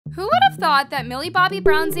Who would have thought that Millie Bobby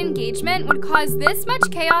Brown's engagement would cause this much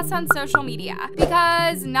chaos on social media?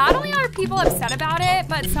 Because not only are people upset about it,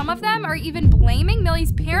 but some of them are even blaming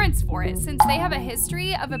Millie's parents for it since they have a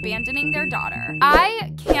history of abandoning their daughter.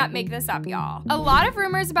 I can't make this up, y'all. A lot of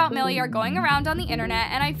rumors about Millie are going around on the internet,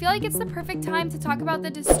 and I feel like it's the perfect time to talk about the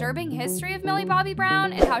disturbing history of Millie Bobby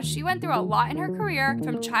Brown and how she went through a lot in her career,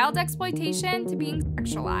 from child exploitation to being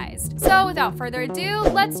sexualized. So without further ado,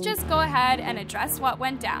 let's just go ahead and address what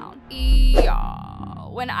went down.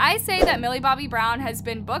 When I say that Millie Bobby Brown has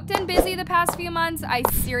been booked and busy the past few months, I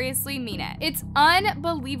seriously mean it. It's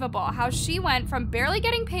unbelievable how she went from barely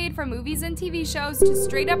getting paid for movies and TV shows to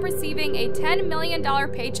straight up receiving a $10 million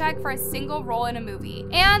paycheck for a single role in a movie.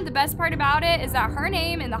 And the best part about it is that her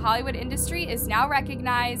name in the Hollywood industry is now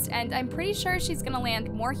recognized, and I'm pretty sure she's gonna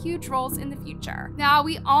land more huge roles in the future. Now,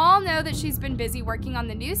 we all know that she's been busy working on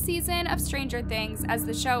the new season of Stranger Things, as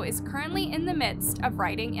the show is currently in the midst of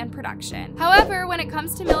writing and production. However, when it comes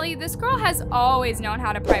to Millie, this girl has always known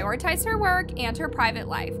how to prioritize her work and her private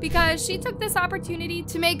life, because she took this opportunity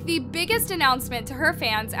to make the biggest announcement to her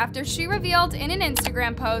fans after she revealed in an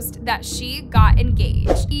Instagram post that she got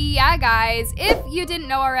engaged. Yeah, guys, if you didn't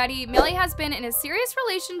know already, Millie has been in a serious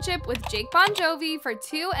relationship with Jake Bon Jovi for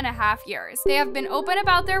 2.5 years. They have been open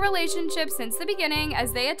about their relationship since the beginning,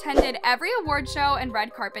 as they attended every award show and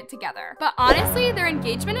red carpet together. But honestly, their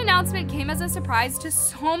engagement announcement came as a surprise to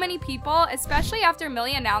so many people, especially after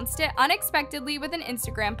Millie announced it unexpectedly with an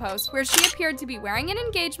Instagram post where she appeared to be wearing an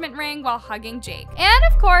engagement ring while hugging Jake. And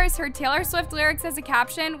of course, her Taylor Swift lyrics as a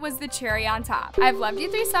caption was the cherry on top. I've loved you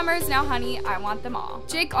 3 summers, now honey, I want them all.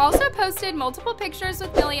 Jake also posted multiple pictures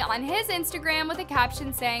with Millie on his Instagram with a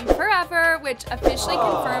caption saying forever, which officially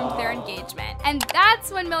confirmed their engagement. And that's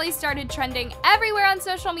when Millie started trending everywhere on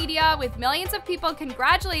social media, with millions of people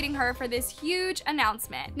congratulating her for this huge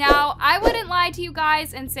announcement. Now, I wouldn't lie to you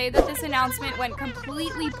guys and say that this announcement went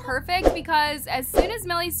completely perfect, because as soon as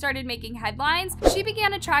Millie started making headlines, she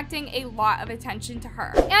began attracting a lot of attention to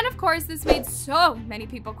her. And of course, this made so many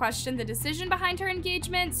people question the decision behind her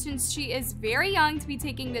engagement, since she is very young to be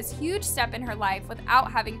taking this huge step in her life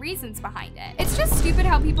without having reasons behind it. It's just stupid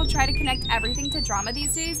how people try to connect everything to drama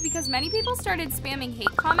these days, because many people started spamming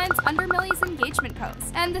hate comments under Millie's engagement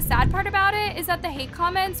post. And the sad part about it is that the hate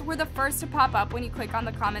comments were the first to pop up when you click on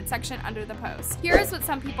the comment section under the post. Here's what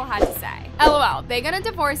some people had to say. LOL, they gonna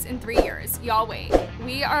divorce in 3 years. Y'all wait.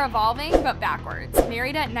 We are evolving, but backwards.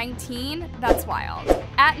 Married at 19? That's wild.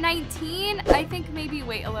 At 19, I think maybe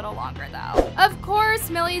wait a little longer though. Of course,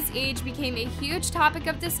 Millie's age became a huge topic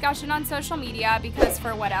of discussion on social media, because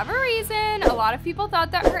for whatever reason, a lot of people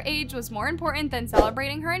thought that her age was more important than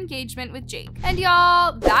celebrating her engagement with Jake. And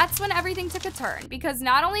y'all, that's when everything took a turn, because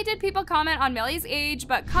not only did people comment on Millie's age,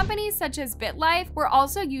 but companies such as BitLife were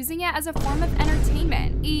also using it as a form of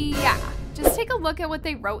entertainment. Yeah. Just take a look at what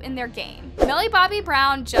they wrote in their game. Millie Bobby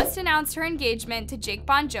Brown just announced her engagement to Jake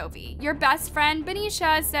Bon Jovi. Your best friend,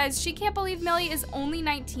 Benicia, says she can't believe Millie is only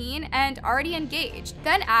 19 and already engaged,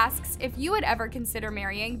 then asks if you would ever consider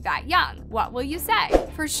marrying that young. What will you say?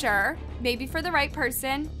 For sure. Maybe for the right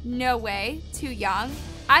person. No way. Too young.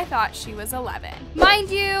 I thought she was 11. Mind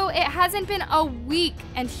you, it hasn't been a week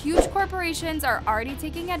and huge corporations are already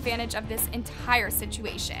taking advantage of this entire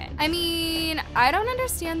situation. I mean, I don't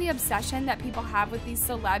understand the obsession that people have with these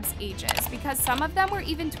celebs' ages, because some of them were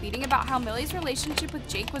even tweeting about how Millie's relationship with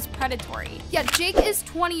Jake was predatory. Yet Jake is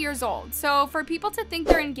 20 years old, so for people to think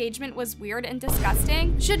their engagement was weird and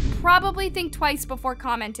disgusting should probably think twice before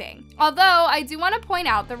commenting. Although, I do want to point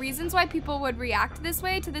out the reasons why people would react this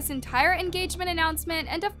way to this entire engagement announcement,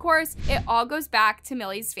 and of course, it all goes back to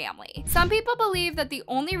Millie's family. Some people believe that the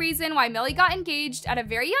only reason why Millie got engaged at a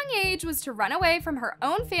very young age was to run away from her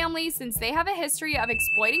own family, since they have a history of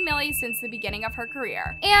exploiting Millie since the beginning of her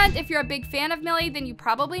career. And if you're a big fan of Millie, then you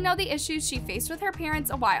probably know the issues she faced with her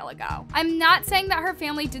parents a while ago. I'm not saying that her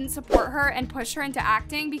family didn't support her and push her into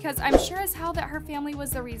acting, because I'm sure as hell that her family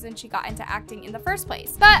was the reason she got into acting in the first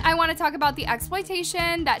place. But I want to talk about the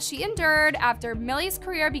exploitation that she endured after Millie's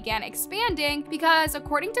career began expanding, because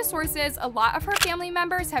according to sources, a lot of her family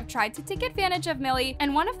members have tried to take advantage of Millie,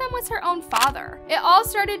 and one of them was her own father. It all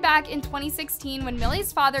started back in 2016 when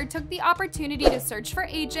Millie's father took the opportunity to search for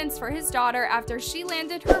agents for his daughter after she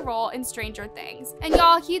landed her role in Stranger Things. And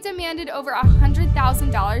y'all, he demanded over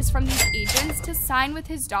 $100,000 from these agents to sign with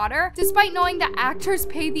his daughter, despite knowing that actors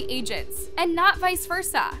pay the agents, and not vice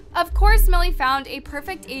versa. Of course, Millie found a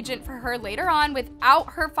perfect agent for her later on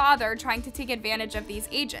without her father trying to take advantage of these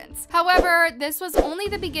agents. However, this was only only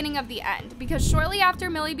the beginning of the end, because shortly after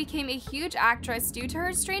Millie became a huge actress due to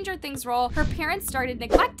her Stranger Things role, her parents started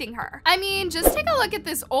neglecting her. I mean, just take a look at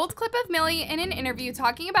this old clip of Millie in an interview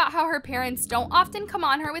talking about how her parents don't often come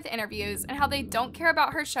on her with interviews and how they don't care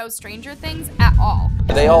about her show Stranger Things at all.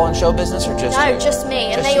 Are they all in show business or just you? No, just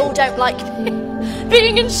me, and they all don't like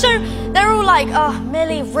being in show. They're all like, oh,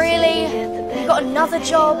 Millie, really? You got another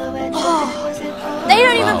job? Oh.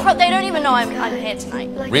 They don't even know I'm here tonight.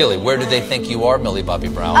 Really? Where do they think you are, Millie Bobby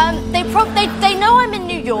Brown? They know I'm in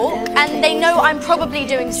New York, and they know I'm probably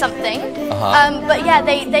doing something. But yeah,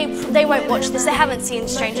 they won't watch this. They haven't seen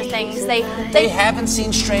Stranger Things. They haven't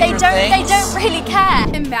seen Stranger Things? They don't really care.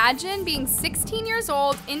 Imagine being 16 years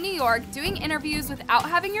old in New York doing interviews without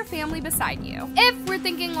having your family beside you. If we're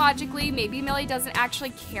thinking logically, maybe Millie doesn't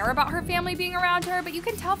actually care about her family being around her, but you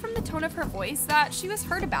can tell from the tone of her voice that she was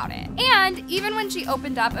hurt about it. And even when she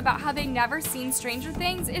opened up about how they never seen Stranger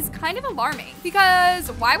Things is kind of alarming,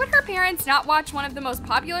 because why would her parents not watch one of the most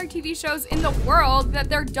popular TV shows in the world that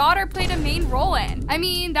their daughter played a main role in? I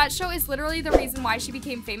mean, that show is literally the reason why she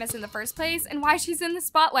became famous in the first place and why she's in the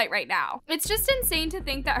spotlight right now. It's just insane to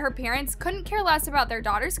think that her parents couldn't care less about their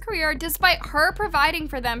daughter's career despite her providing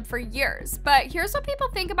for them for years. But here's what people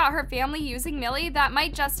think about her family using Millie that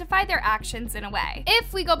might justify their actions in a way.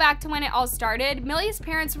 If we go back to when it all started, Millie's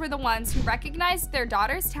parents were the ones who recognized their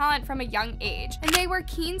daughter's talent from a young age, and they were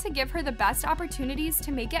keen to give her the best opportunities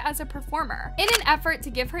to make it as a performer. In an effort to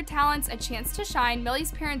give her talents a chance to shine,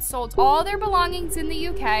 Millie's parents sold all their belongings in the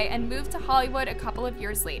UK and moved to Hollywood a couple of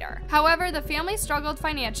years later. However, the family struggled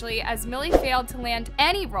financially as Millie failed to land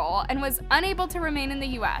any role and was unable to remain in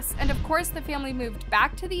the US, and of course the family moved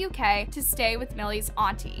back to the UK to stay with Millie's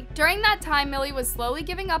auntie. During that time, Millie was slowly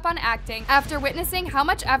giving up on acting after witnessing how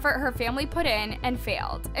much effort her family put in and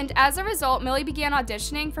failed. And as a result, Millie began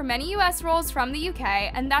auditioning for many US roles from the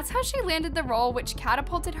UK, and that's how she landed the role which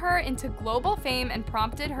catapulted her into global fame and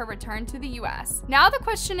prompted her return to the US. Now the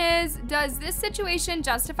question is, does this situation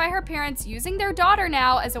justify her parents using their daughter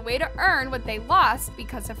now as a way to earn what they lost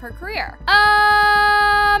because of her career?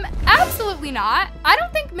 Absolutely not. I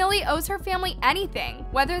don't think Millie owes her family anything,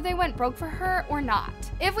 whether they went broke for her or not.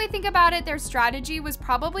 If we think about it, their strategy was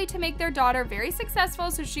probably to make their daughter very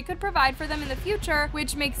successful so she could provide for them in the future,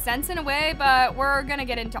 which makes sense in a way, but we're gonna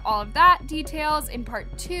get into all of that details in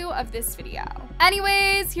part 2 of this video.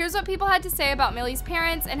 Anyways, here's what people had to say about Millie's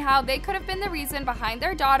parents and how they could have been the reason behind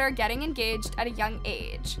their daughter getting engaged at a young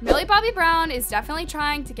age. Millie Bobby Brown is definitely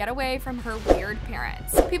trying to get away from her weird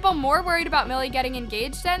parents. People more worried about Millie getting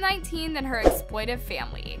engaged at 19 than her exploitive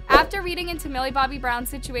family. After reading into Millie Bobby Brown's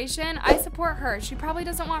situation, I support her. She probably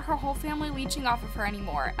doesn't want her whole family leeching off of her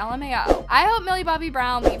anymore. LMAO. I hope Millie Bobby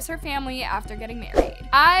Brown leaves her family after getting married.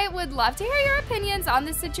 I would love to hear your opinions on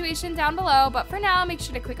this situation down below, but for now, make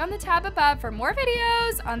sure to click on the tab above for more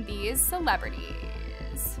videos on these celebrities.